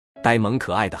呆萌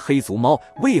可爱的黑足猫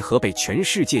为何被全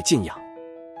世界禁养？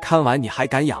看完你还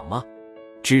敢养吗？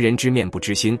知人知面不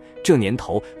知心，这年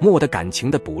头没得感情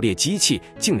的捕猎机器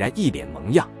竟然一脸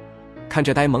萌样。看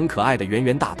着呆萌可爱的圆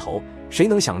圆大头，谁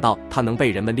能想到它能被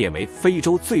人们列为非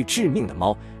洲最致命的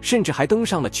猫，甚至还登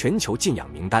上了全球禁养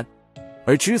名单。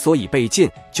而之所以被禁，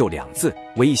就2字：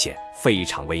危险，非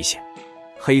常危险。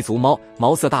黑足猫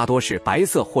毛色大多是白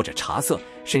色或者茶色，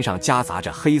身上夹杂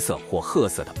着黑色或褐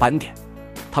色的斑点。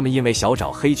它们因为小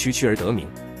爪黑黢黢而得名，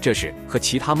这是和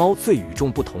其他猫最与众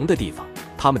不同的地方。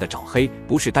它们的爪黑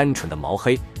不是单纯的毛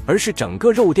黑，而是整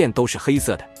个肉垫都是黑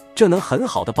色的，这能很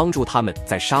好的帮助它们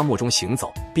在沙漠中行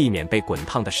走，避免被滚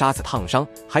烫的沙子烫伤，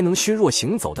还能削弱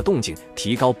行走的动静，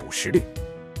提高捕食率。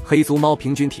黑足猫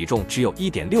平均体重只有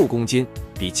 1.6公斤，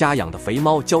比家养的肥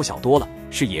猫娇小多了，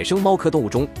是野生猫科动物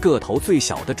中个头最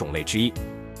小的种类之一。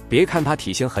别看它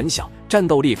体型很小，战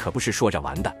斗力可不是说着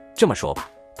玩的。这么说吧，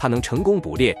它能成功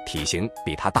捕猎体型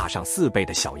比它大上4倍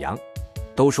的小羊。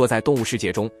都说在动物世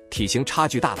界中，体型差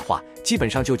距大的话，基本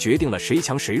上就决定了谁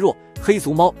强谁弱。黑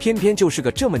足猫偏偏就是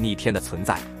个这么逆天的存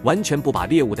在，完全不把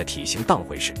猎物的体型当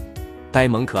回事。呆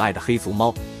萌可爱的黑足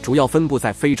猫主要分布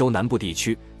在非洲南部地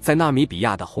区，在纳米比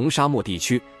亚的红沙漠地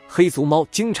区，黑足猫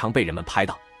经常被人们拍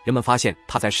到。人们发现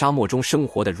它在沙漠中生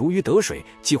活的如鱼得水，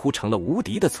几乎成了无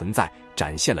敌的存在，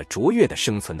展现了卓越的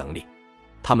生存能力。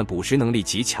它们捕食能力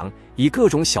极强，以各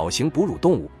种小型哺乳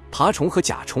动物、爬虫和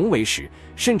甲虫为食，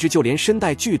甚至就连身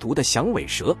带剧毒的响尾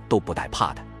蛇都不带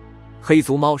怕的。黑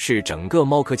足猫是整个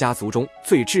猫科家族中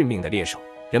最致命的猎手，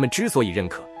人们之所以认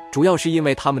可，主要是因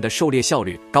为它们的狩猎效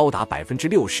率高达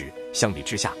 60%， 相比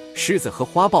之下，狮子和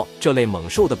花豹这类猛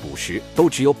兽的捕食都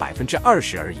只有 20%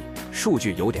 而已，数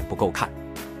据有点不够看。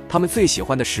它们最喜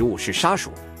欢的食物是沙鼠，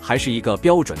还是一个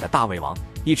标准的大胃王。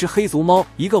一只黑足猫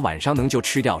一个晚上能就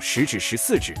吃掉10至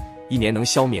14只，一年能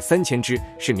消灭3000只，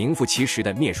是名副其实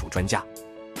的灭鼠专家。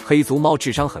黑足猫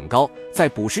智商很高，在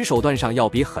捕食手段上要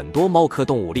比很多猫科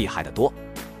动物厉害得多。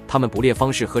它们捕猎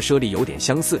方式和猞猁有点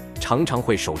相似，常常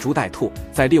会守株待兔，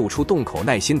在猎物出洞口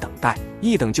耐心等待，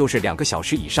一等就是2个小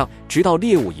时以上，直到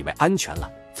猎物以为安全了，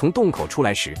从洞口出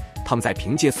来时，它们再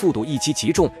凭借速度一击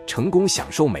即中，成功享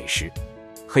受美食。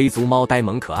黑足猫呆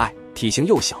萌可爱，体型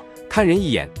又小，看人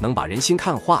一眼能把人心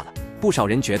看化了。不少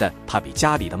人觉得它比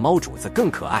家里的猫主子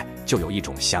更可爱，就有一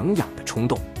种想养的冲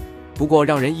动。不过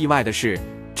让人意外的是，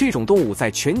这种动物在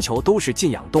全球都是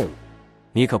禁养动物。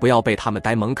你可不要被它们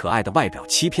呆萌可爱的外表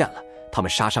欺骗了，它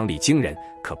们杀伤力惊人，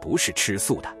可不是吃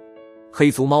素的。黑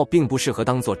足猫并不适合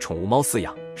当作宠物猫饲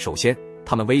养。首先，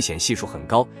它们危险系数很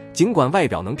高，尽管外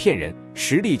表能骗人，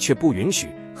实力却不允许。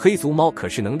黑足猫可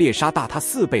是能猎杀大它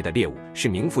4倍的猎物，是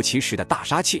名副其实的大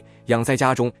杀器，养在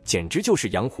家中简直就是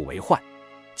养虎为患。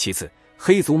其次，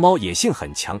黑足猫野性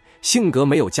很强，性格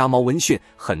没有家猫温驯，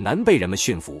很难被人们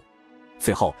驯服。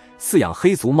最后，饲养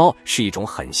黑足猫是一种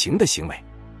狠行的行为。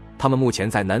它们目前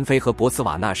在南非和博茨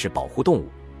瓦纳是保护动物，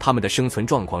它们的生存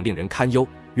状况令人堪忧，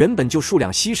原本就数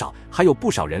量稀少，还有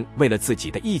不少人为了自己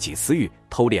的一己私欲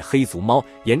偷猎黑足猫，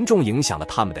严重影响了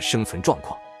它们的生存状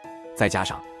况。再加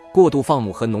上过度放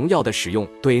牧和农药的使用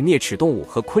对啮齿动物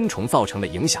和昆虫造成了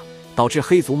影响，导致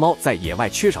黑足猫在野外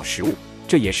缺少食物，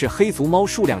这也是黑足猫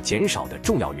数量减少的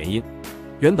重要原因。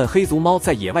原本黑足猫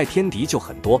在野外天敌就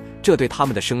很多，这对它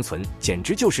们的生存简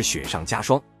直就是雪上加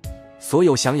霜。所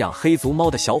有想养黑足猫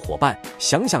的小伙伴，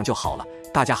想想就好了，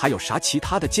大家还有啥其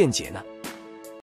他的见解呢？